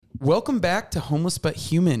Welcome back to Homeless But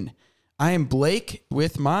Human. I am Blake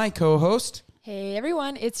with my co-host. Hey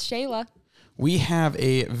everyone, it's Shayla. We have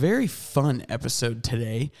a very fun episode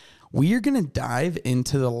today. We are going to dive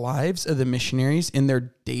into the lives of the missionaries in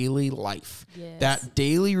their daily life. Yes. That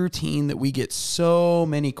daily routine that we get so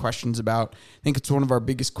many questions about. I think it's one of our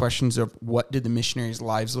biggest questions of what did the missionaries'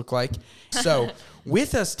 lives look like? So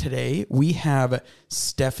with us today, we have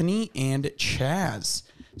Stephanie and Chaz.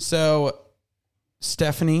 So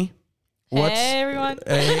Stephanie, Hey, everyone.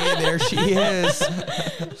 Hey, there she is.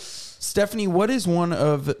 Stephanie, what is one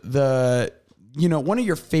of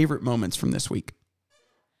your favorite moments from this week?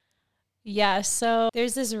 Yeah, so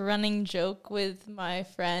there's this running joke with my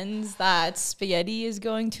friends that spaghetti is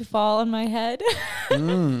going to fall on my head.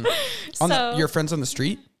 Your friends on the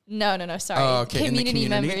street? No, sorry. Oh, okay. Community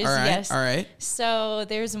members, all right, yes. All right. So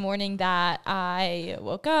there's a morning that I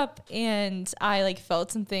woke up and I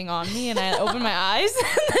felt something on me and I opened my eyes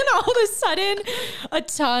and then all of a sudden a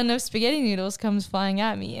ton of spaghetti noodles comes flying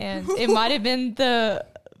at me, and it might have been the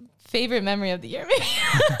favorite memory of the year, maybe.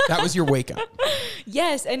 That was your wake up.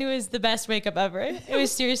 Yes, and it was the best wake up ever. It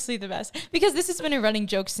was seriously the best. Because this has been a running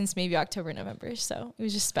joke since maybe October, November. So it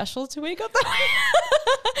was just special to wake up that way.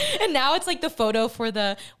 And now it's the photo for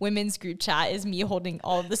the women's group chat is me holding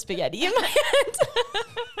all of the spaghetti in my hand.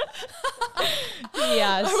 Yeah,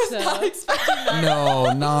 I was not expecting that.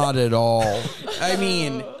 No, not at all. I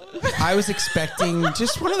mean, I was expecting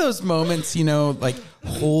just one of those moments,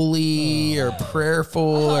 holy or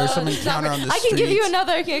prayerful or some encounter on the streets. I can give you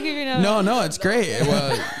another. No, it's great.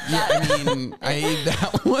 Well, yeah,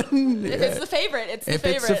 that one. If it's the favorite, it's the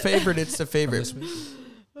favorite. It's the favorite, it's the favorite.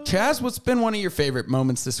 Chaz, what's been one of your favorite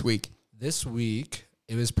moments this week? This week,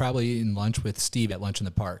 it was probably eating lunch with Steve at Lunch in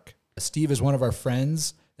the Park. Steve is one of our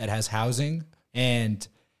friends that has housing, and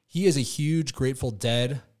he is a huge Grateful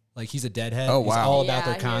Dead. He's a Deadhead. Oh, wow. He's all about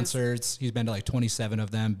their he concerts. He's been to 27 of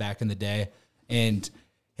them back in the day. And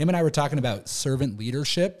him and I were talking about servant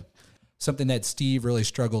leadership. Something that Steve really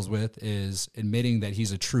struggles with is admitting that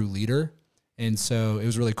he's a true leader. And so it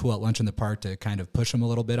was really cool at Lunch in the Park to kind of push him a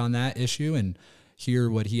little bit on that issue and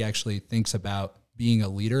hear what he actually thinks about being a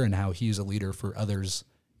leader and how he's a leader for others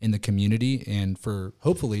in the community and for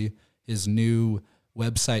hopefully his new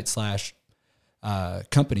website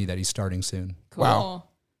 / company that he's starting soon. Cool. Wow.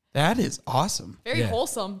 That is awesome. Very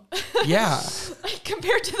wholesome. Yeah.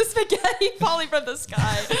 Compared to the spaghetti falling from the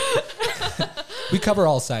sky. We cover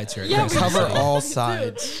all sides here. Yeah, Chris. we Cover all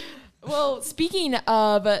sides. Well, speaking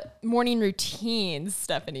of morning routines,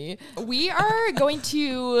 Stephanie, we are going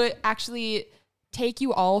to actually take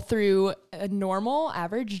you all through a normal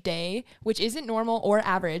average day, which isn't normal or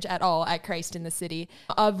average at all at Christ in the City,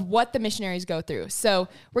 of what the missionaries go through. So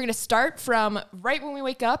we're going to start from right when we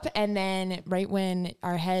wake up and then right when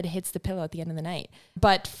our head hits the pillow at the end of the night.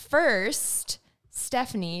 But first,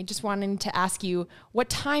 Stephanie, just wanted to ask you, what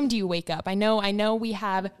time do you wake up? I know we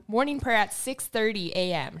have morning prayer at 6:30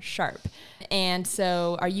 a.m. sharp. And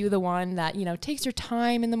so are you the one that, takes your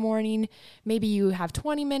time in the morning? Maybe you have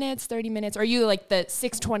 20 minutes, 30 minutes, or are you the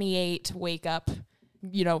 6:28 wake up,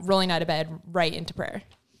 rolling out of bed right into prayer?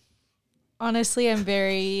 Honestly, I'm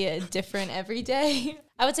very different every day.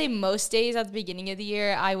 I would say most days at the beginning of the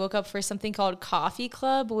year, I woke up for something called Coffee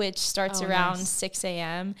Club, which starts around 6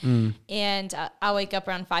 a.m. And I wake up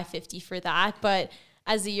around 5:50 for that. But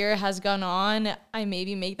as the year has gone on, I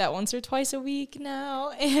maybe make that once or twice a week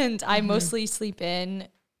now. And I mostly sleep in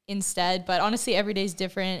instead. But honestly, every day is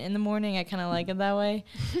different. In the morning, I kind of like it that way.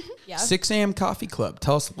 Yeah. 6 a.m. coffee club.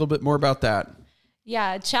 Tell us a little bit more about that.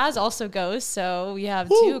 Yeah, Chaz also goes, so we have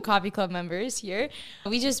 2 coffee club members here.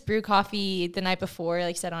 We just brew coffee the night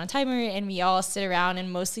before, set on a timer, and we all sit around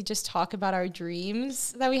and mostly just talk about our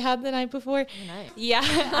dreams that we had the night before. Nice. Yeah,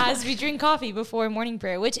 as we drink coffee before morning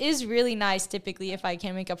prayer, which is really nice typically if I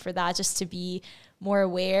can wake up for that, just to be more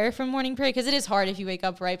aware from morning prayer, because it is hard if you wake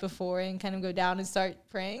up right before and kind of go down and start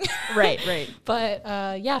praying. Right. But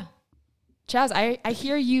yeah. Chaz, I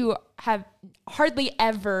hear you have hardly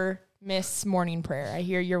ever miss morning prayer. I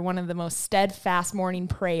hear you're one of the most steadfast morning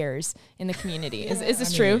prayers in the community. Is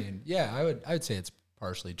this true? Yeah, I would say it's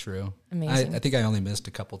partially true. Amazing. I think I only missed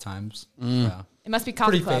a couple times. It must be coffee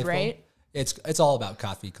Pretty club, faithful. right? It's all about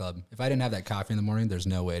coffee club. If I didn't have that coffee in the morning, there's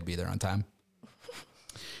no way I'd be there on time.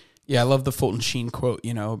 Yeah, I love the Fulton Sheen quote,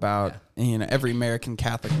 about every American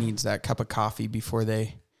Catholic needs that cup of coffee before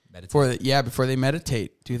they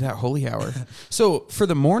meditate, do that holy hour. So for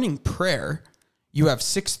the morning prayer, you have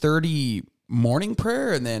 6:30 morning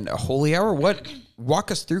prayer and then a holy hour.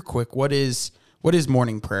 Walk us through quick. What is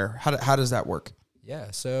morning prayer? How does that work?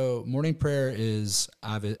 Yeah, so morning prayer is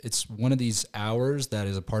it's one of these hours that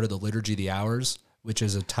is a part of the Liturgy of the Hours, which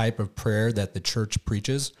is a type of prayer that the church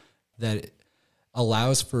preaches that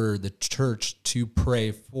allows for the church to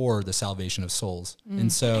pray for the salvation of souls.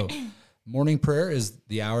 And so morning prayer is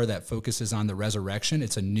the hour that focuses on the resurrection.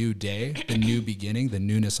 It's a new day, the new beginning, the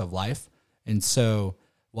newness of life. And so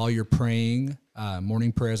while you're praying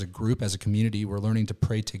morning prayer as a group, as a community, we're learning to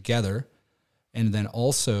pray together, and then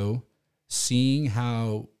also seeing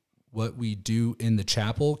how what we do in the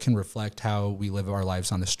chapel can reflect how we live our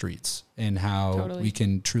lives on the streets and how we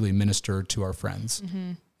can truly minister to our friends.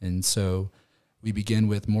 And so we begin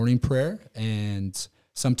with morning prayer, and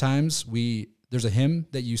sometimes there's a hymn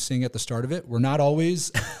that you sing at the start of it. We're not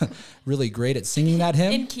always really great at singing that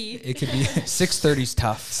hymn. In key. It could be 6:30's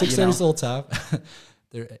tough. 6:30's a little tough.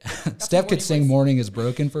 Steph could sing "Morning Is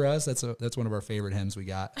Broken" for us. That's one of our favorite hymns we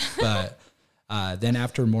got. But then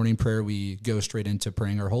after morning prayer, we go straight into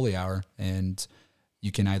praying our holy hour, and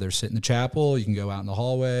you can either sit in the chapel, you can go out in the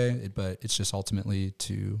hallway, but it's just ultimately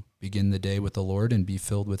to begin the day with the Lord and be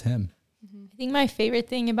filled with Him. I think my favorite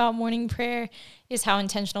thing about morning prayer is how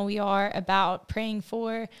intentional we are about praying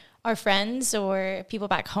for our friends or people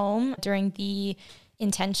back home during the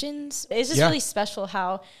intentions. It's just really special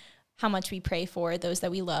how much we pray for those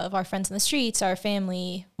that we love, our friends in the streets, our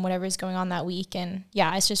family, whatever is going on that week. And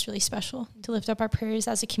yeah, it's just really special to lift up our prayers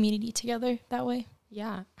as a community together that way.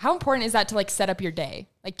 Yeah. How important is that to like set up your day?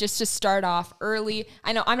 Like just to start off early.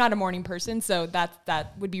 I know I'm not a morning person, so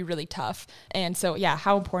that would be really tough. And so, yeah,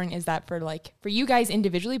 how important is that for you guys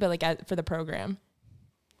individually, but like for the program?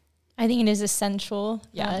 I think it is essential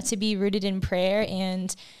to be rooted in prayer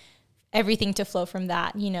and everything to flow from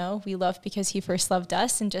that. You know, we love because He first loved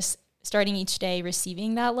us, and just starting each day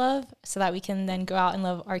receiving that love so that we can then go out and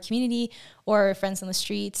love our community or our friends on the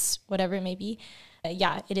streets, whatever it may be.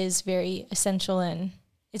 It is very essential, and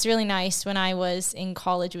it's really nice. When I was in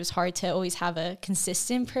college, it was hard to always have a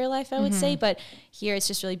consistent prayer life, I would say, but here it's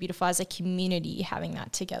just really beautiful as a community having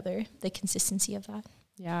that together, the consistency of that.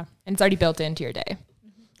 Yeah, and it's already built into your day.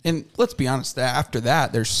 And let's be honest, after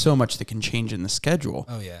that, there's so much that can change in the schedule.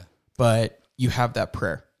 Oh, yeah. But you have that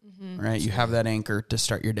prayer, right? You have that anchor to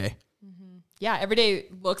start your day. Yeah, every day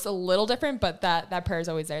looks a little different, but that prayer is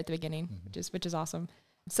always there at the beginning, which is awesome.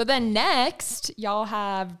 So then next, y'all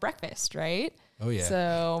have breakfast, right? Oh, yeah.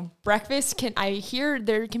 So breakfast I hear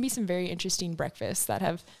there can be some very interesting breakfasts that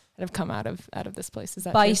have come out of this place. Is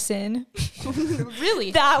that bison?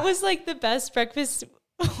 Really? That was like the best breakfast,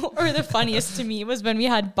 or the funniest to me was when we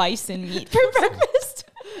had bison meat for breakfast.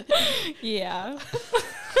 Yeah.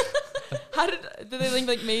 How did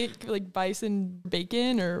they make like bison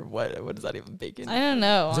bacon, or what is that even, bacon? I don't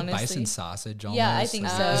know. Was honestly. it bison sausage? Almost? Yeah, I think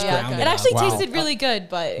so. Just Yeah, ground it actually up. tasted really good,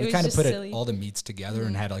 but it We was kind of just put silly. all the meats together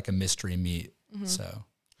and had like a mystery meat. So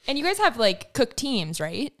And you guys have like cook teams,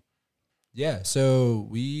 right? yeah, so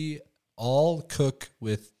we all cook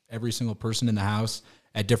with every single person in the house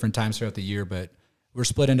at different times throughout the year, but we're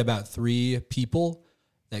split into about 3 people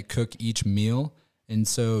that cook each meal. And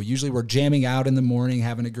so usually we're jamming out in the morning,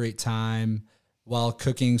 having a great time while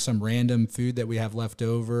cooking some random food that we have left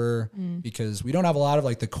over because we don't have a lot of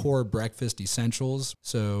like the core breakfast essentials.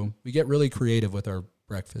 So we get really creative with our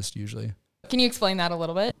breakfast usually. Can you explain that a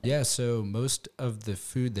little bit? Yeah, so most of the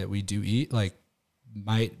food that we do eat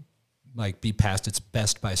might be past its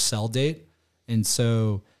best by sell date. And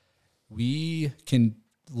so we can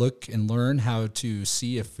look and learn how to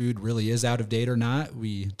see if food really is out of date or not.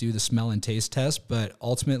 We do the smell and taste test, but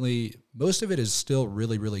ultimately most of it is still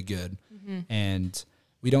really, really good. And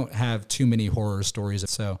we don't have too many horror stories.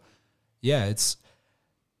 So yeah, it's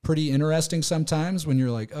pretty interesting sometimes when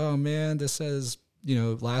you're like, oh man, this says,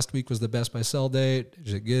 last week was the best by sell date.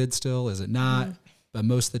 Is it good still? Is it not? But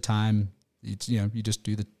most of the time, you just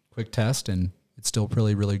do the quick test and it's still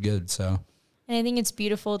really, really good. So, and I think it's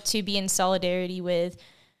beautiful to be in solidarity with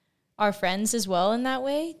our friends as well in that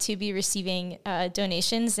way, to be receiving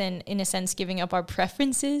donations and in a sense giving up our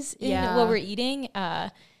preferences in what we're eating.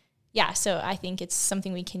 So I think it's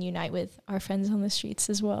something we can unite with our friends on the streets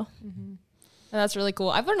as well. That's really cool.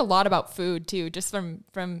 I've learned a lot about food too, just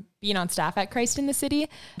from being on staff at Christ in the City,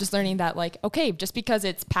 just learning that just because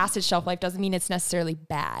it's past its shelf life doesn't mean it's necessarily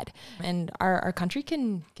bad. And our country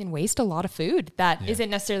can waste a lot of food that isn't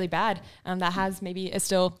necessarily bad. That has maybe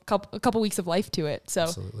still a couple weeks of life to it. So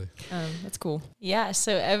absolutely. That's cool. Yeah.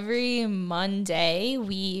 So every Monday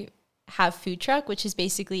we have food truck, which is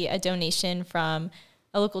basically a donation from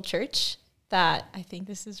a local church. That I think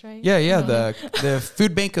this is right. Yeah. The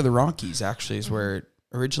food bank of the Rockies actually is where it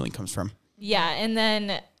originally comes from. Yeah. And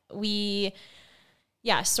then we,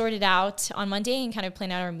 sort it out on Monday and kind of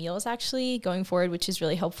plan out our meals actually going forward, which is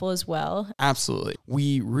really helpful as well. Absolutely.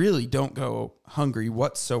 We really don't go hungry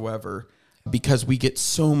whatsoever. because we get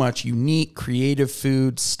so much unique, creative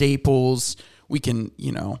food, staples. We can,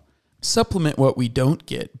 supplement what we don't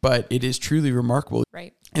get, but it is truly remarkable.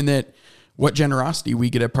 Right. And that what generosity we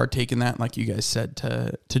get to partake in that, like you guys said,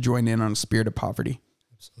 to join in on a spirit of poverty.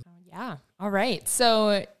 Yeah. All right.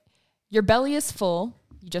 So your belly is full.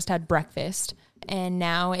 You just had breakfast. And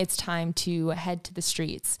now it's time to head to the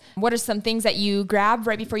streets. What are some things that you grab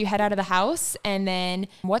right before you head out of the house? And then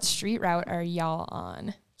what street route are y'all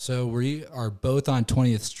on? So we are both on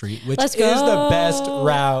 20th Street, which Let's is the go. best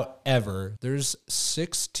route ever. There's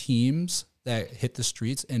 6 teams that hit the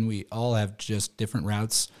streets, and we all have just different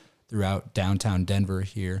routes throughout downtown Denver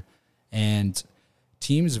here. And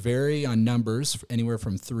teams vary on numbers, anywhere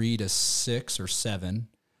from 3 to 6 or 7,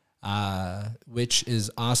 which is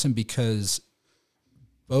awesome because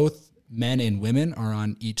both men and women are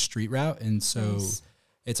on each street route. And so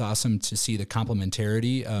it's awesome to see the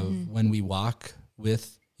complementarity of when we walk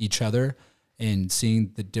with each other and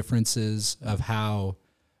seeing the differences of how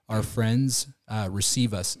our friends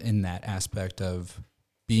receive us in that aspect of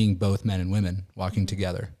being both men and women walking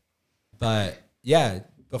together. But yeah,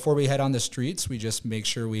 before we head on the streets, we just make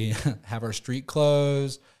sure we have our street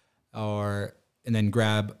clothes and then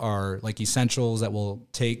grab our essentials that we'll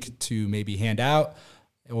take to maybe hand out,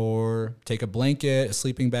 or take a blanket, a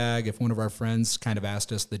sleeping bag. If one of our friends kind of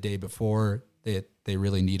asked us the day before that they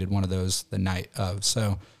really needed one of those the night of.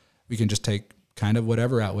 So we can just take kind of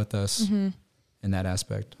whatever out with us in that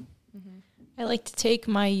aspect. I like to take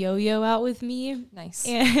my yo-yo out with me. Nice.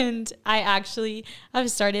 And I've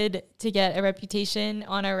started to get a reputation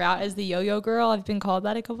on our route as the yo-yo girl. I've been called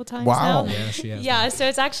that a couple times Wow. now. Yeah, she has. Yeah, so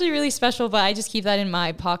it's actually really special, but I just keep that in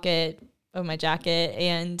my pocket of my jacket.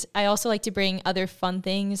 And I also like to bring other fun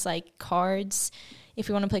things like cards, if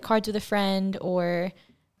we want to play cards with a friend, or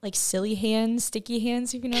like silly hands, sticky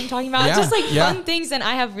hands, if you know what I'm talking about. Yeah, Just like yeah. fun things. And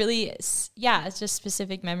I have it's just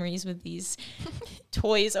specific memories with these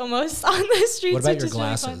toys almost on the streets. What about which your is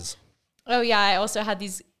really fun. glasses? Oh yeah, I also had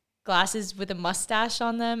these glasses with a mustache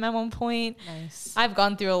on them at one point. Nice. I've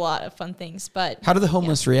gone through a lot of fun things, but How do the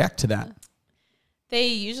homeless react to that? they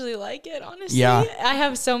usually like it, honestly. Yeah. I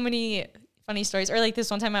have so many funny stories. Or like this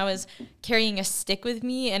one time I was carrying a stick with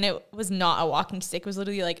me, and it was not a walking stick. It was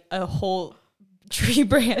literally like a whole tree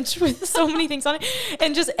branch with so many things on it.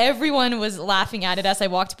 And just everyone was laughing at it as I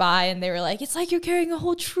walked by, and they were like, it's like you're carrying a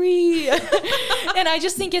whole tree. And I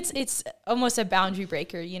just think it's almost a boundary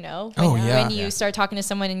breaker, when you start talking to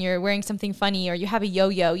someone and you're wearing something funny, or you have a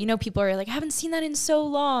yo-yo, people are like, I haven't seen that in so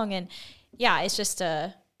long. And yeah, it's just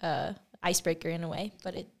a icebreaker in a way,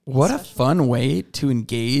 but What a fun way to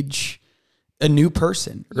engage a new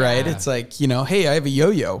person, right? Yeah. It's like, hey, I have a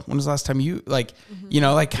yo-yo. When was the last time you kind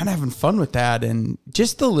of having fun with that? And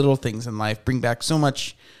just the little things in life bring back so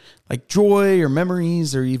much like joy or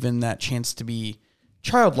memories, or even that chance to be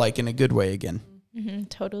childlike in a good way again. Mm-hmm,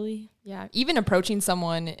 totally. Yeah. Even approaching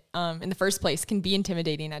someone in the first place can be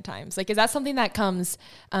intimidating at times. Like, is that something that comes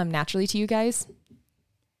naturally to you guys?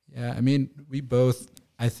 Yeah, I mean, we both,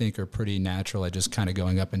 I think, are pretty natural at just kind of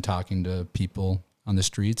going up and talking to people on the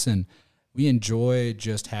streets, and we enjoy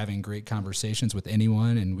just having great conversations with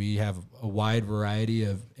anyone, and we have a wide variety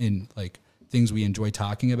of things we enjoy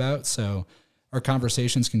talking about. So our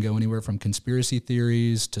conversations can go anywhere from conspiracy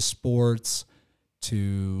theories to sports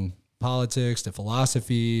to politics to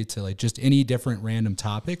philosophy to just any different random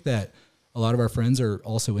topic that a lot of our friends are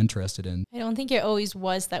also interested in. I don't think it always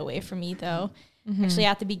was that way for me, though. Actually,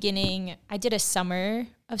 at the beginning, I did a summer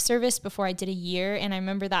of service before I did a year, and I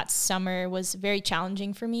remember that summer was very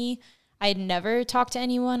challenging for me. I had never talked to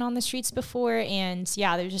anyone on the streets before, and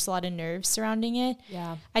yeah, there's just a lot of nerves surrounding it.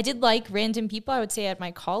 Yeah. I did like random people, I would say, at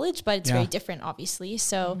my college, but it's very different, obviously.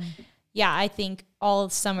 So yeah, I think all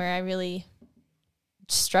summer I really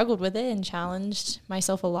struggled with it and challenged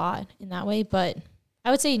myself a lot in that way. But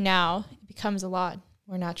I would say now it becomes a lot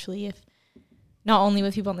more naturally, if not only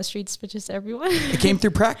with people on the streets, but just everyone. It came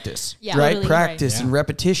through practice, Yeah, right? totally, Practice right. and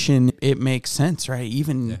repetition. It makes sense, right?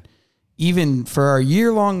 Even for our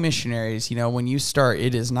year-long missionaries, when you start,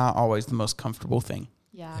 it is not always the most comfortable thing.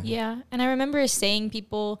 Yeah. Yeah. And I remember a saying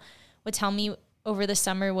people would tell me over the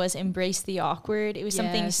summer was embrace the awkward. It was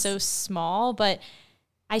something Yes. so small, but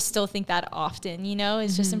I still think that often,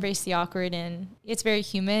 it's just embrace the awkward, and it's very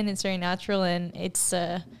human. It's very natural, and it's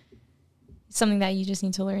something that you just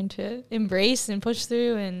need to learn to embrace and push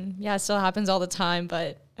through. And yeah, it still happens all the time,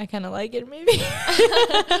 but I kind of like it maybe.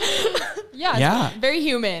 Yeah. It's very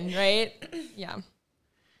human, right? Yeah.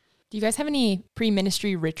 Do you guys have any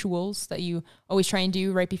pre-ministry rituals that you always try and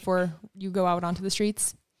do right before you go out onto the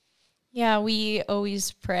streets? Yeah, we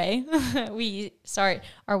always pray. We start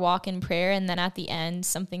our walk in prayer, and then at the end,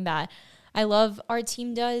 something that I love our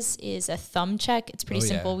team does is a thumb check. It's pretty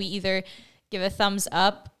simple. We either give a thumbs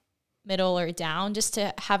up, middle, or down just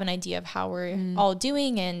to have an idea of how we're all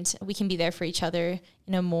doing, and we can be there for each other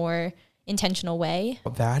in a more intentional way.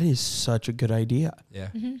 That is such a good idea. Yeah.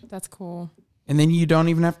 That's cool. And then you don't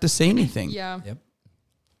even have to say anything. Yeah. Yep.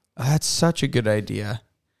 That's such a good idea.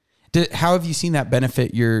 How have you seen that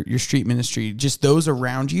benefit your street ministry? Just those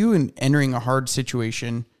around you and entering a hard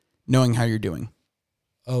situation, knowing how you're doing.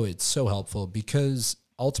 Oh, it's so helpful because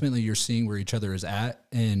ultimately you're seeing where each other is at,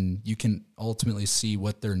 and you can ultimately see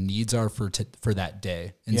what their needs are for that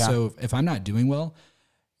day. And so if I'm not doing well,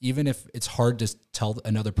 even if it's hard to tell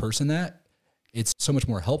another person that, it's so much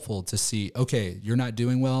more helpful to see, okay, you're not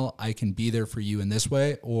doing well. I can be there for you in this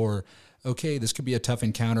way. Or, okay, this could be a tough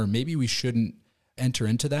encounter. Maybe we shouldn't enter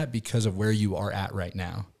into that because of where you are at right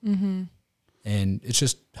now. Mm-hmm. And it's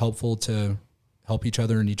just helpful to help each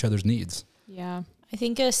other and each other's needs. Yeah. I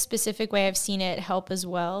think a specific way I've seen it help as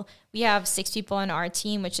well. We have 6 people on our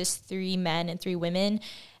team, which is 3 men and 3 women.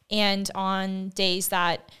 And on days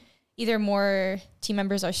that either more team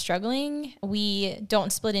members are struggling, we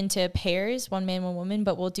don't split into pairs, 1 man, 1 woman,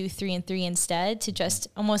 but we'll do 3 and 3 instead to just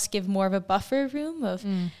almost give more of a buffer room of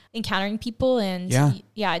encountering people. And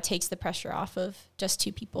it takes the pressure off of just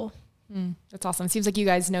 2 people. That's awesome. It seems like you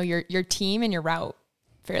guys know your team and your route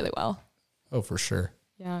fairly well. Oh, for sure.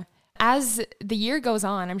 Yeah. As the year goes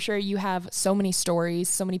on, I'm sure you have so many stories,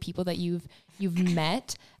 so many people that you've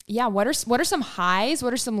met. Yeah. What are some highs?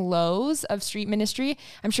 What are some lows of street ministry?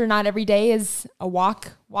 I'm sure not every day is a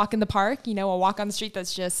walk in the park, a walk on the street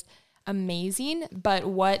that's just amazing. But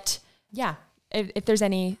if there's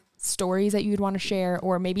any stories that you would want to share,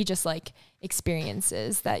 or maybe just like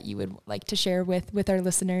experiences that you would like to share with our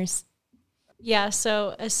listeners. Yeah,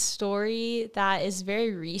 so a story that is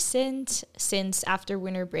very recent since after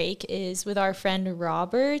winter break is with our friend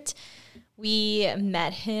Robert. We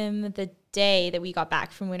met him the day that we got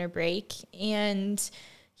back from winter break, and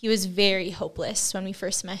he was very hopeless when we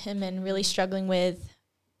first met him and really struggling with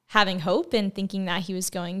having hope and thinking that he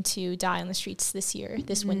was going to die on the streets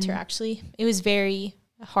this winter, actually. It was very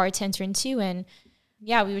hard to enter into, and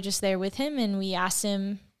we were just there with him, and we asked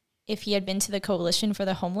him if he had been to the Coalition for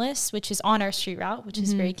the Homeless, which is on our street route, which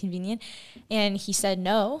is very convenient. And he said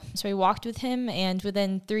no. So we walked with him, and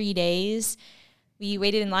within 3 days, we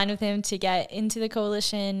waited in line with him to get into the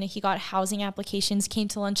Coalition. He got housing applications, came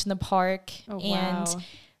to lunch in the park. Oh, wow. And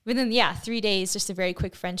within 3 days, just a very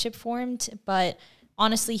quick friendship formed. But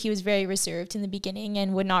honestly, he was very reserved in the beginning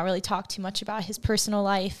and would not really talk too much about his personal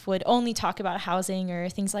life, would only talk about housing or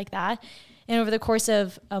things like that. And over the course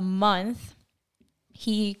of a month,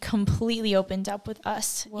 he completely opened up with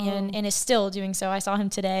us and is still doing so. I saw him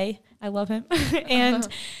today. I love him. And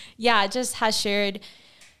just has shared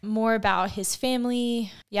more about his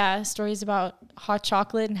family. Yeah, stories about hot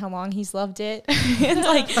chocolate and how long he's loved it. And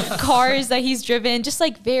like cars that he's driven, just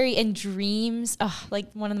like and dreams.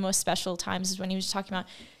 Like one of the most special times is when he was talking about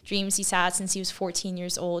dreams he's had since he was 14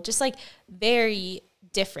 years old. Just like very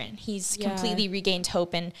different. He's completely regained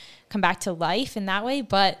hope and come back to life in that way.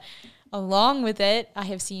 But along with it, I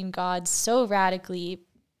have seen God so radically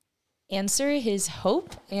answer his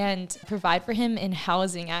hope and provide for him in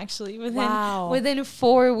housing, actually, within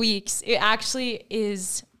 4 weeks. It actually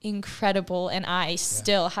is incredible, and I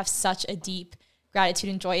still have such a deep gratitude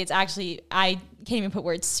and joy. It's actually, I can't even put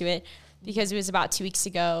words to it, because it was about 2 weeks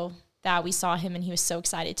ago that we saw him, and he was so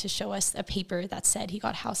excited to show us a paper that said he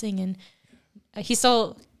got housing, and he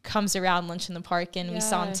still comes around lunch in the park, and we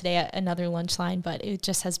saw him today at another lunch line. But it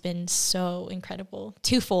just has been so incredible,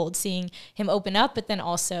 twofold, seeing him open up, but then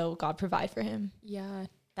also God provide for him. Yeah,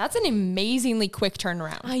 that's an amazingly quick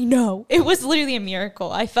turnaround. I know, it was literally a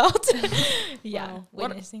miracle, I felt. Wow.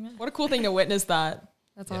 Witnessing that. What a cool thing to witness that.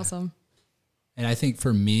 That's awesome. And I think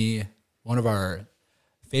for me, one of our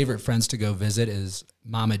favorite friends to go visit is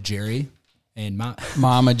Mama Jerry. And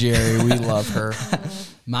Mama Jerry, we love her.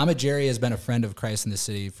 Mama Jerry has been a friend of Christ in the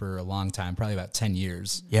city for a long time, probably about 10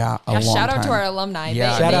 years. Yeah, a long shout out time. to our alumni.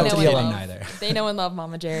 Yeah. Shout out to the and alumni there. They know and love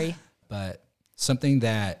Mama Jerry. But something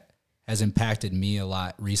that has impacted me a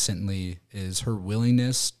lot recently is her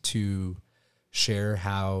willingness to share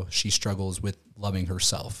how she struggles with loving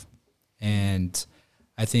herself. And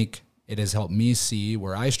I think it has helped me see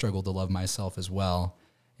where I struggle to love myself as well.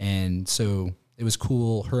 And so it was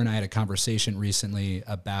cool. Her and I had a conversation recently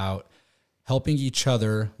about helping each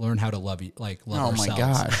other learn how to love ourselves. My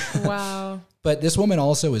gosh. Wow. But this woman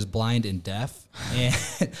also is blind and deaf. And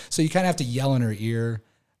so you kind of have to yell in her ear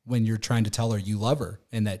when you're trying to tell her you love her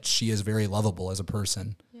and that she is very lovable as a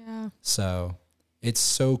person. Yeah. So it's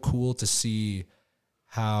so cool to see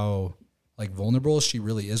how like vulnerable she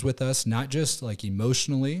really is with us, not just like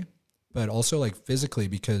emotionally, but also like physically,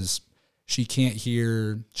 because she can't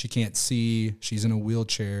hear, she can't see, she's in a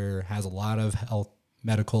wheelchair, has a lot of health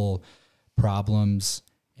medical problems,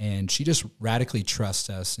 and she just radically trusts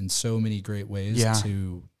us in so many great ways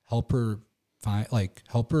to help her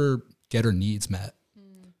help her get her needs met.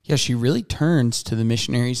 Yeah, she really turns to the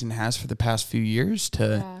missionaries and has for the past few years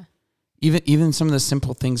to even some of the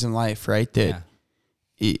simple things in life, right? That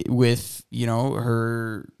with, you know,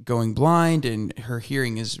 her going blind and her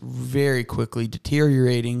hearing is very quickly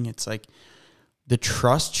deteriorating. It's like the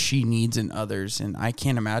trust she needs in others. And I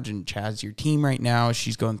can't imagine, Chaz, your team right now,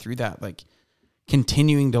 she's going through that, like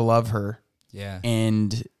continuing to love her. Yeah.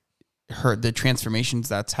 And the transformations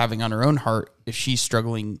that's having on her own heart if she's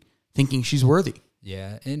struggling, thinking she's worthy.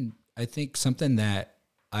 Yeah. And I think something that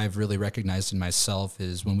I've really recognized in myself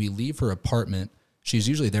is when we leave her apartment, she's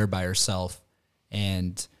usually there by herself,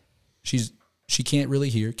 and she can't really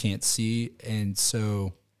hear, can't see. And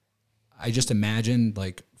so I just imagine,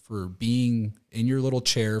 like, for being in your little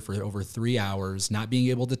chair for over 3 hours, not being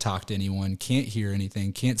able to talk to anyone, can't hear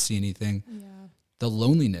anything, can't see anything, the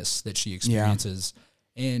loneliness that she experiences.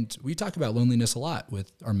 And we talk about loneliness a lot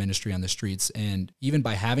with our ministry on the streets. And even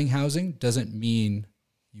by having housing doesn't mean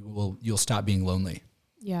you'll stop being lonely.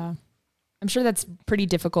 Yeah. I'm sure that's pretty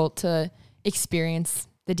difficult to experience,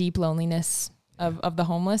 the deep loneliness of the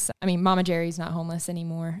homeless. I mean, Mama Jerry's not homeless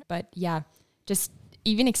anymore, but yeah, just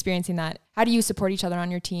even experiencing that. How do you support each other on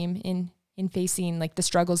your team in facing like the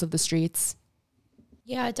struggles of the streets?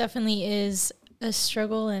 Yeah, it definitely is a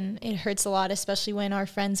struggle, and it hurts a lot, especially when our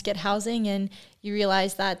friends get housing and you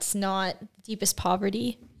realize that's not the deepest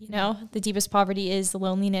poverty. You know, the deepest poverty is the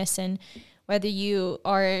loneliness, and whether you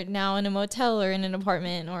are now in a motel or in an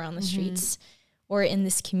apartment or on the streets or in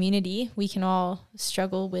this community, we can all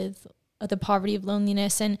struggle with the poverty of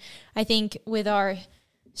loneliness. And I think with our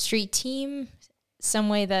street team, some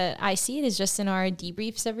way that I see it is just in our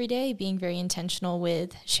debriefs every day, being very intentional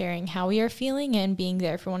with sharing how we are feeling and being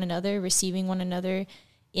there for one another, receiving one another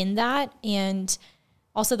in that. And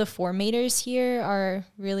also the formators here are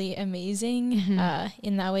really amazing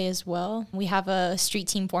in that way as well. We have a street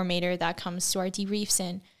team formator that comes to our debriefs,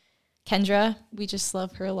 and Kendra, we just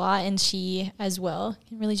love her a lot, and she as well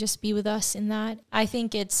can really just be with us in that. I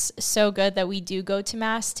think it's so good that we do go to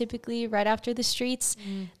Mass typically right after the streets.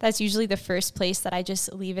 That's usually the first place that I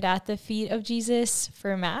just leave it at the feet of Jesus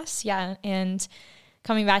for Mass. Yeah. And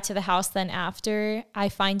coming back to the house then after, I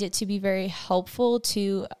find it to be very helpful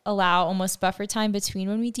to allow almost buffer time between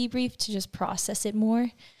when we debrief to just process it more,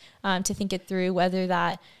 to think it through, whether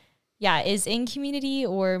that is in community,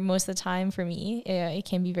 or most of the time for me, it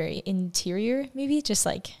can be very interior, maybe just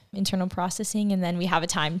like internal processing. And then we have a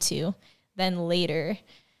time to then later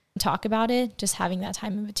talk about it. Just having that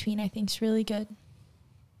time in between, I think, is really good.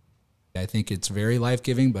 I think it's very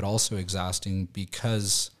life-giving, but also exhausting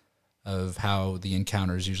because of how the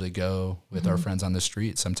encounters usually go with our friends on the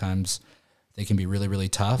street. Sometimes they can be really, really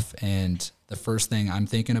tough. And the first thing I'm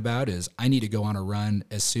thinking about is I need to go on a run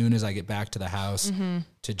as soon as I get back to the house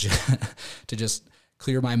to just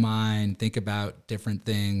clear my mind, think about different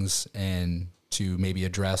things, and to maybe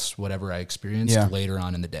address whatever I experienced later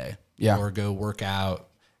on in the day. Yeah. Or go work out,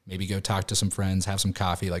 maybe go talk to some friends, have some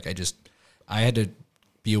coffee. Like I had to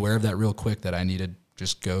be aware of that real quick, that I needed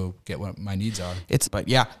just go get what my needs are. But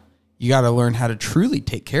you got to learn how to truly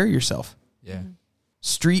take care of yourself. Yeah.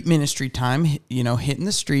 Street ministry time, you know, hitting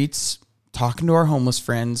the streets, talking to our homeless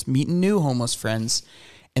friends, meeting new homeless friends,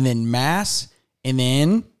 and then Mass, and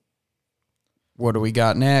then what do we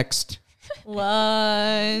got next?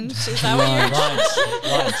 Lunch. Is that what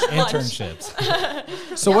you're Lunch,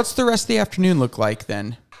 internships. So what's the rest of the afternoon look like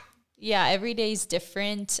then? Yeah, every day is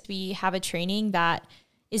different. We have a training that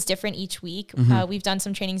is different each week. We've done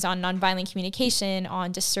some trainings on nonviolent communication,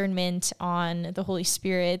 on discernment, on the Holy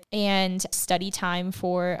Spirit, and study time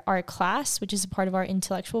for our class, which is a part of our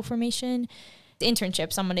intellectual formation.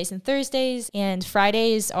 Internships on Mondays and Thursdays, and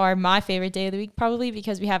Fridays are my favorite day of the week, probably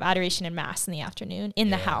because we have adoration and Mass in the afternoon in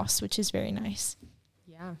the house, which is very nice.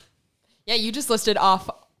 Yeah, you just listed off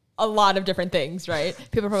a lot of different things, right?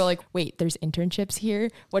 People are probably like, wait, there's internships here?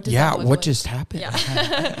 What does that look what like? just happened?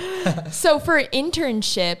 Yeah. So for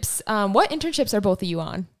internships, what internships are both of you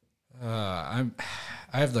on? I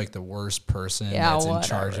have like the worst person that's in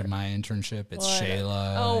charge of my internship. It's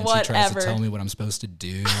Shayla. Oh, and she tries to tell me what I'm supposed to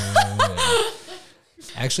do.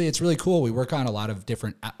 Actually, it's really cool. We work on a lot of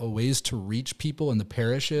different ways to reach people in the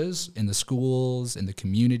parishes, in the schools, in the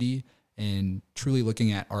community, and truly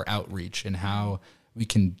looking at our outreach and how we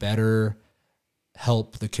can better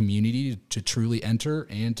help the community to truly enter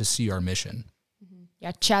and to see our mission.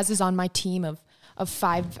 Yeah, Chaz is on my team of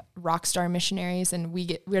 5 rock star missionaries, and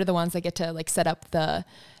we're the ones that get to like set up the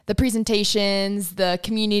presentations, the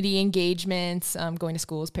community engagements, going to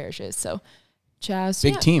schools, parishes. So Chaz,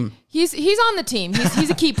 Big team. He's on the team. He's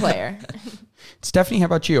a key player. Stephanie, how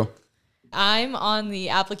about you? I'm on the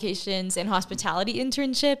applications and hospitality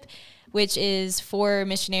internship, which is for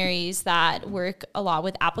missionaries that work a lot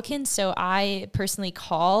with applicants. So I personally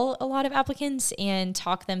call a lot of applicants and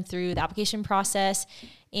talk them through the application process.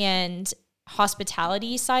 And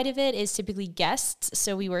hospitality side of it is typically guests.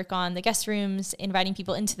 So we work on the guest rooms, inviting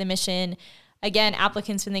people into the mission. Again,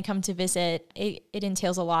 applicants, when they come to visit, it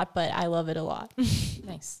entails a lot, but I love it a lot.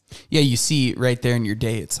 Nice. Yeah, you see right there in your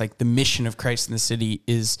day, it's like the mission of Christ in the City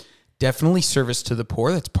is definitely service to the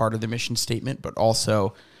poor. That's part of the mission statement, but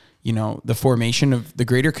also, the formation of the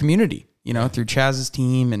greater community, through Chaz's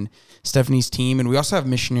team and Stephanie's team. And we also have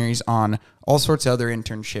missionaries on all sorts of other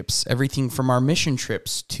internships, everything from our mission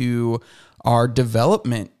trips to our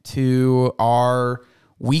development to our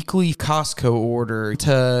weekly Costco order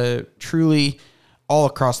to truly all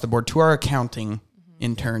across the board to our accounting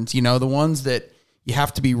interns, the ones that you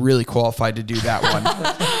have to be really qualified to do that one.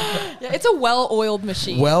 Yeah, it's a well-oiled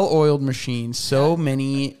machine. Well-oiled machine. So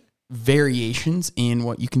many variations in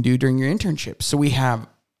what you can do during your internship. So we have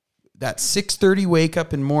that 6:30 wake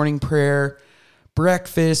up and morning prayer,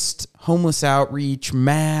 breakfast, homeless outreach,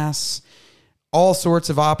 mass, all sorts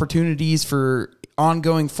of opportunities for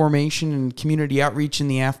ongoing formation and community outreach in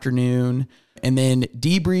the afternoon, and then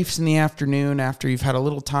debriefs in the afternoon after you've had a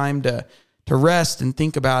little time to rest and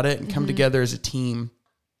think about it and come together as a team.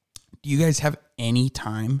 Do you guys have any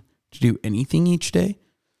time to do anything each day?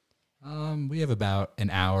 We have about an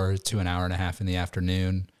hour to an hour and a half in the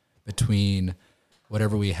afternoon between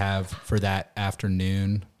whatever we have for that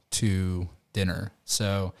afternoon to dinner.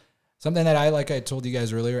 So something that I told you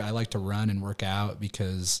guys earlier, I like to run and work out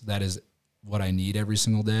because that is what I need every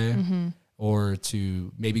single day. Or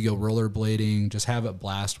to maybe go rollerblading, just have a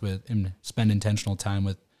blast with and spend intentional time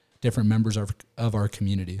with different members of our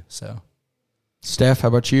community. So, Steph, how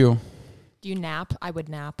about you? Do you nap? I would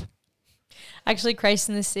nap. Actually, Christ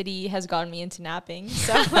in the City has gotten me into napping.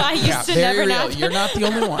 So I used to never nap. You're not the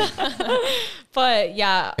only one. But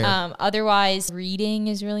yeah, otherwise reading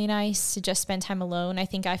is really nice to just spend time alone. I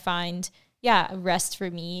think I find, rest for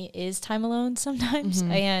me is time alone sometimes.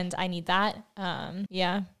 And I need that.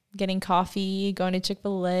 Getting coffee, going to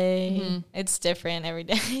Chick-fil-A. It's different every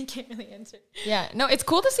day. I can't really answer. Yeah, no, it's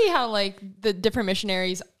cool to see how like the different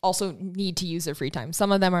missionaries also need to use their free time.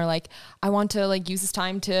 Some of them are like, I want to like use this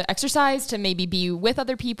time to exercise, to maybe be with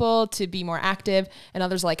other people, to be more active. And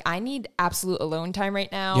others like, I need absolute alone time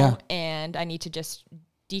right now. And I need to just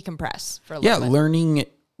decompress for a little bit. Learning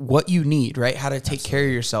what you need, right? How to take care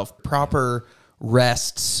of yourself. Proper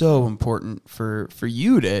rest, so important for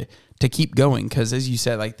you to keep going. Cause as you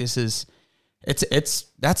said, like that's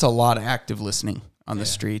a lot of active listening on the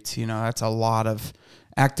streets. That's a lot of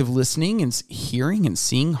active listening and hearing and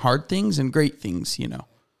seeing hard things and great things,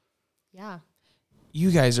 Yeah. You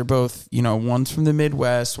guys are both, one's from the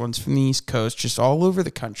Midwest, one's from the East Coast, just all over the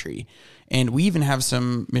country. And we even have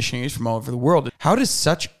some missionaries from all over the world. How does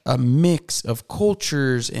such a mix of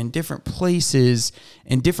cultures and different places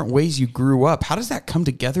and different ways you grew up, how does that come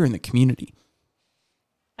together in the community?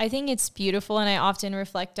 I think it's beautiful, and I often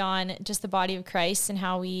reflect on just the body of Christ and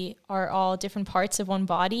how we are all different parts of one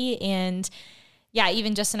body. And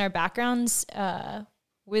even just in our backgrounds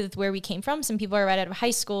with where we came from. Some people are right out of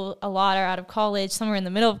high school, a lot are out of college, some are in the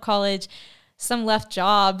middle of college, some left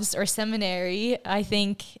jobs or seminary. I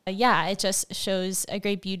think, it just shows a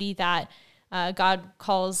great beauty that God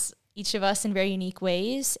calls each of us in very unique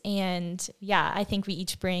ways. And I think we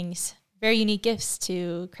each brings very unique gifts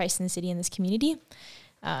to Christ in the City and this community.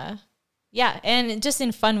 And just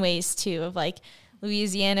in fun ways too, of like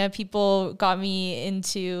Louisiana, people got me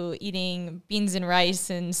into eating beans and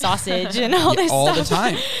rice and sausage and all this all stuff. the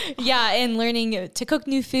time. And learning to cook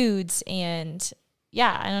new foods and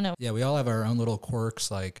I don't know. Yeah, we all have our own little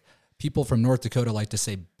quirks. Like people from North Dakota like to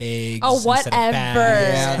say bags. Oh, instead of whatever.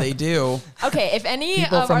 bags. Yeah, they do. Okay, if any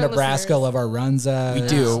People of from our Nebraska listeners- love our runza. We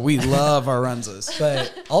do. We love our runzas.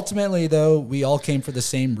 But ultimately, though, we all came for the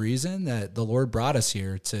same reason, that the Lord brought us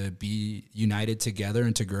here to be united together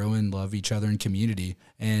and to grow and love each other in community.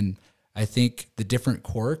 And I think the different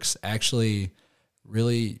quirks actually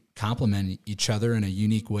really complement each other in a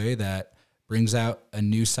unique way that brings out a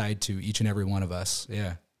new side to each and every one of us.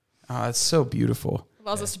 Yeah. Oh, it's so beautiful.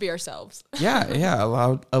 allows us to be ourselves.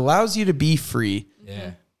 Allows you to be free.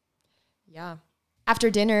 Yeah. Yeah. After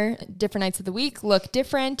dinner, different nights of the week look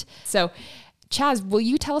different. So, Chaz, will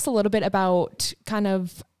you tell us a little bit about kind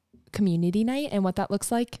of community night and what that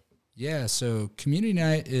looks like? Yeah, so community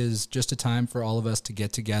night is just a time for all of us to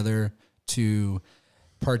get together to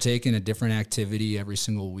partake in a different activity every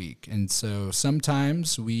single week. And so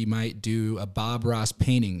sometimes we might do a Bob Ross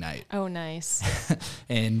painting night. Oh, nice.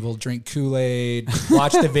 And we'll drink Kool-Aid,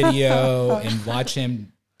 watch the video, and watch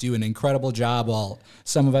him do an incredible job while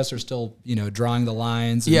some of us are still, drawing the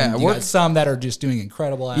lines. And Yeah, you got some that are just doing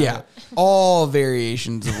incredible at it. All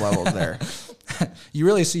variations of levels there. You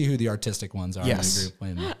really see who the artistic ones are Yes. in the group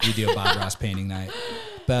when we do a Bob Ross painting night.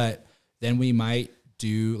 But then we might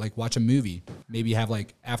do watch a movie. Maybe have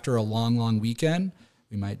after a long weekend,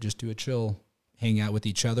 we might just do a chill, hang out with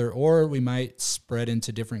each other, or we might spread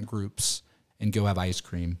into different groups and go have ice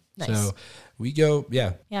cream. Nice. So we go,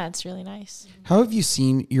 Yeah, it's really nice. How have you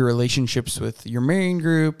seen your relationships with your marrying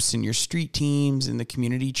groups and your street teams and the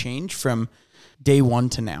community change from day one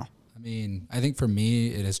to now? I mean, I think for me,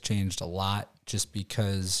 it has changed a lot just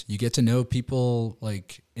because you get to know people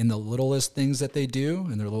in the littlest things that they do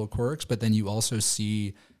and their little quirks, but then you also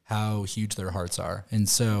see how huge their hearts are. And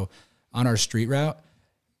so on our street route,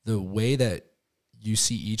 the way that you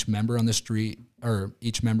see each member on the street or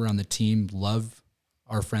each member on the team love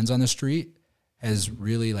our friends on the street has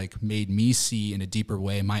really made me see in a deeper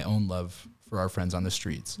way my own love for our friends on the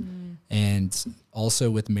streets. And also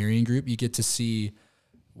with marrying group, you get to see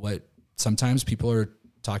what sometimes people are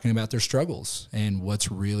talking about their struggles and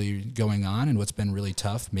what's really going on and what's been really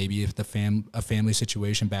tough. Maybe if a family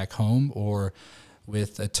situation back home, or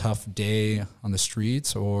with a tough day on the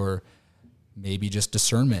streets, or maybe just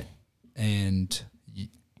discernment. And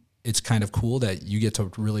it's kind of cool that you get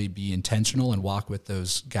to really be intentional and walk with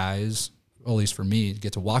those guys. Well, at least for me,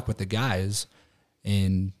 get to walk with the guys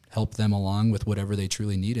and help them along with whatever they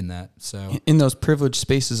truly need in that. So In those privileged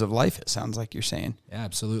spaces of life, it sounds like you're saying. yeah,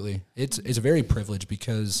 absolutely. It's a very privileged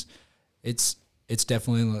because it's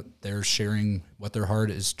definitely they're sharing what their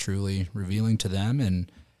heart is truly revealing to them,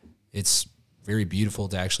 and it's very beautiful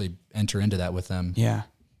to actually enter into that with them. Yeah.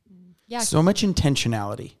 Yeah. So much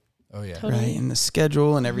intentionality, Oh yeah. Totally. right? In the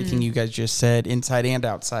schedule and everything you guys just said, inside and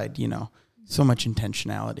outside, so much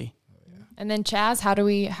intentionality. And then Chaz, how do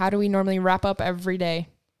we normally wrap up every day?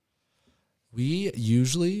 We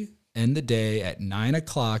usually end the day at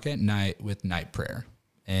 9:00 at night with night prayer.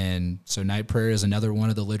 And so night prayer is another one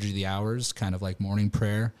of the liturgy of the hours, kind of like morning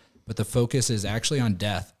prayer, but the focus is actually on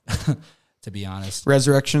death, to be honest.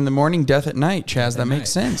 Resurrection in the morning, death at night. Chaz, that at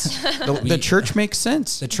makes night. sense. The church makes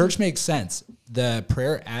sense. The church makes sense. The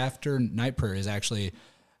prayer after night prayer is actually,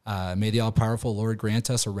 may the all-powerful Lord grant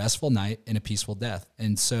us a restful night and a peaceful death.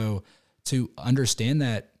 And so to understand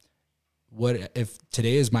that, what if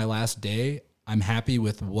today is my last day, I'm happy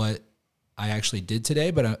with what I actually did today,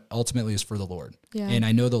 but ultimately it's for the Lord. Yeah. And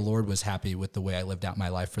I know the Lord was happy with the way I lived out my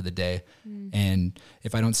life for the day. And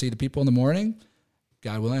if I don't see the people in the morning,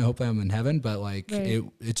 God willing, I hope I'm in heaven, but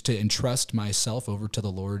it's to entrust myself over to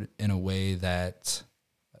the Lord in a way that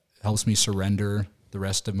helps me surrender the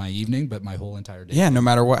rest of my evening, but my whole entire day. Yeah, no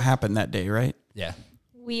matter what happened that day, right? Yeah.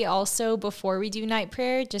 We also, before we do night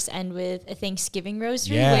prayer, just end with a Thanksgiving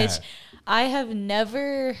rosary, Yeah. which I have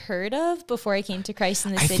never heard of before I came to Christ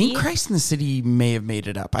in the I City. think Christ in the City may have made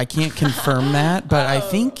it up. I can't confirm that, but I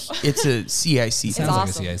think it's a CIC. Sounds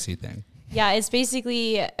awesome. like a CIC thing. Yeah, it's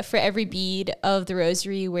basically for every bead of the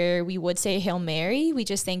rosary where we would say Hail Mary, we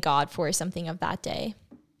just thank God for something of that day.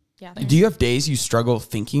 Yeah. Do you have days you struggle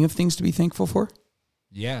thinking of things to be thankful for?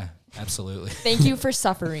 Yeah, absolutely. Thank you for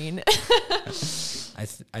suffering.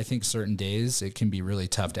 I think certain days it can be really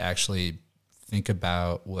tough to actually think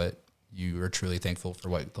about what you are truly thankful for,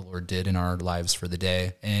 what the Lord did in our lives for the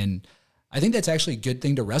day. And I think that's actually a good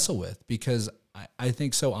thing to wrestle with, because I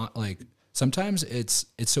think sometimes it's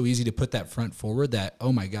so easy to put that front forward that,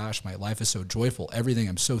 oh my gosh, my life is so joyful. Everything,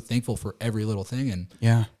 I'm so thankful for every little thing. And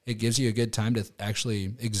Yeah. it gives you a good time to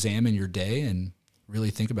actually examine your day and really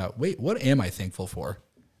think about, wait, what am I thankful for?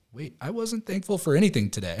 Wait, I wasn't thankful for anything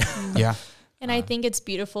today. Yeah. And I think it's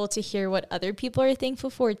beautiful to hear what other people are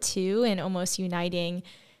thankful for too, and almost uniting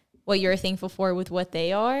what you're thankful for with what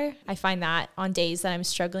they are. I find that on days that I'm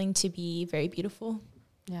struggling to be very beautiful.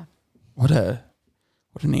 Yeah. What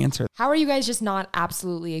an answer. How are you guys just not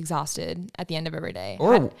absolutely exhausted at the end of every day?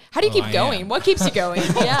 Or- how do you keep I going? am. What keeps you going?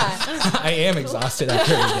 Yeah. I am exhausted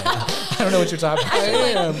after every day. I don't know what you're talking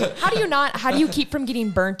about. How do you keep from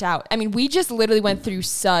getting burnt out? I mean, we just literally went through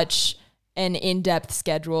such an in-depth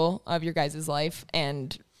schedule of your guys' life,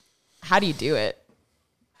 and how do you do it?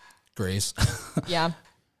 Grace. Yeah.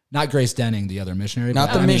 Not Grace Denning, the other missionary. Not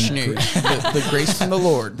but the I mean, missionary, the grace from the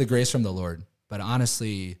Lord. the grace from the Lord. But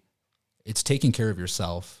honestly, it's taking care of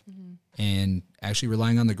yourself and actually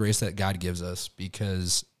relying on the grace that God gives us,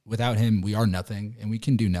 because without him, we are nothing, and we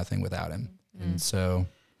can do nothing without him. And so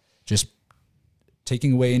just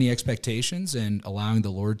taking away any expectations and allowing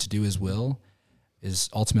the Lord to do his will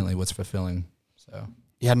is ultimately what's fulfilling. So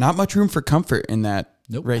Yeah, not much room for comfort in that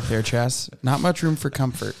Nope. right there, Chas. Not much room for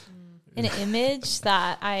comfort. An image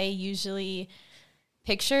that I usually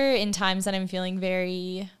picture in times that I'm feeling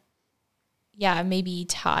very, maybe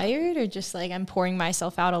tired or just like I'm pouring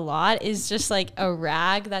myself out a lot is just like a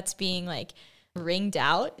rag that's being like wringed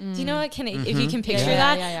out. Do you know what if you can picture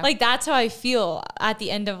that? Yeah. Like that's how I feel at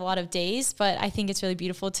the end of a lot of days. But I think it's really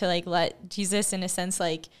beautiful to like let Jesus in a sense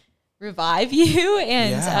like revive you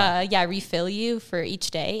and refill you for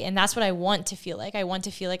each day. And that's what I want to feel like. I want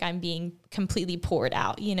to feel like I'm being completely poured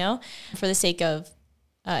out, for the sake of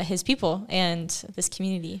his people and this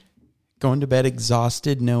community. Going to bed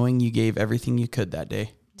exhausted knowing you gave everything you could that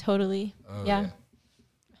day. Totally. Oh, yeah.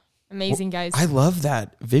 Amazing, guys. I love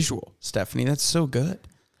that visual, Stephanie. That's so good.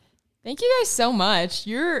 Thank you guys so much.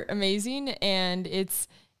 You're amazing, and it's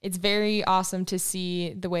very awesome to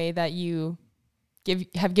see the way that you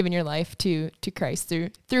have given your life to Christ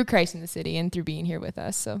through Christ in the city and through being here with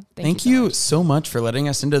us. So thank you so much for letting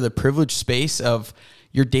us into the privileged space of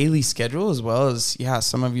your daily schedule, as well as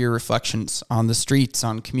some of your reflections on the streets,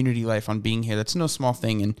 on community life, on being here. That's no small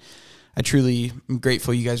thing, and I truly am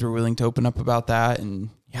grateful you guys were willing to open up about that and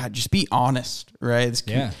just be honest, right?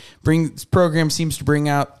 This program seems to bring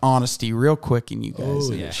out honesty real quick in you guys.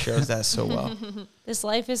 And it shows that so well. This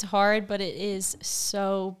life is hard, but it is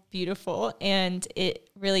so beautiful, and it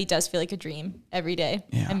really does feel like a dream every day.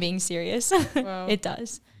 Yeah. I'm being serious. Wow. It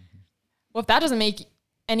does. Well, if that doesn't make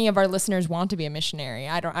any of our listeners want to be a missionary,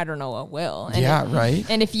 I don't know what will. And right.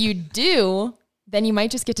 And if you do, then you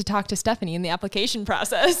might just get to talk to Stephanie in the application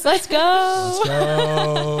process. Let's go. let's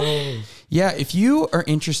go. Yeah, if you are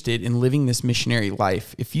interested in living this missionary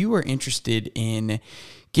life, if you are interested in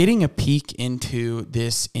getting a peek into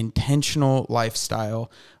this intentional lifestyle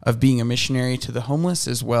of being a missionary to the homeless,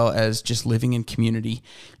 as well as just living in community,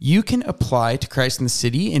 you can apply to Christ in the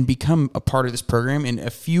City and become a part of this program in a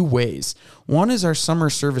few ways. One is our summer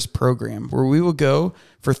service program, where we will go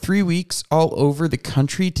for 3 weeks all over the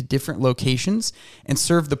country to different locations and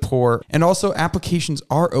serve the poor. And also applications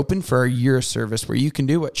are open for our year of service, where you can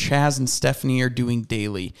do what Chaz and Stephanie are doing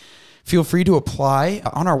daily. Feel free to apply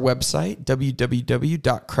on our website,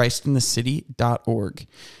 www.christinthecity.org.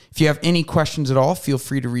 If you have any questions at all, feel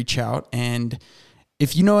free to reach out. And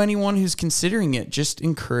if you know anyone who's considering it, just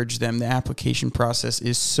encourage them. The application process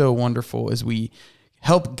is so wonderful as we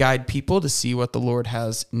help guide people to see what the Lord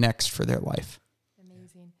has next for their life.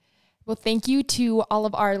 Well, thank you to all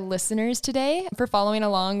of our listeners today for following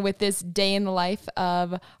along with this day in the life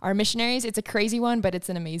of our missionaries. It's a crazy one, but it's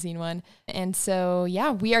an amazing one. And so,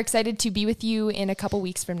 we are excited to be with you in a couple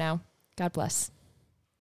weeks from now. God bless.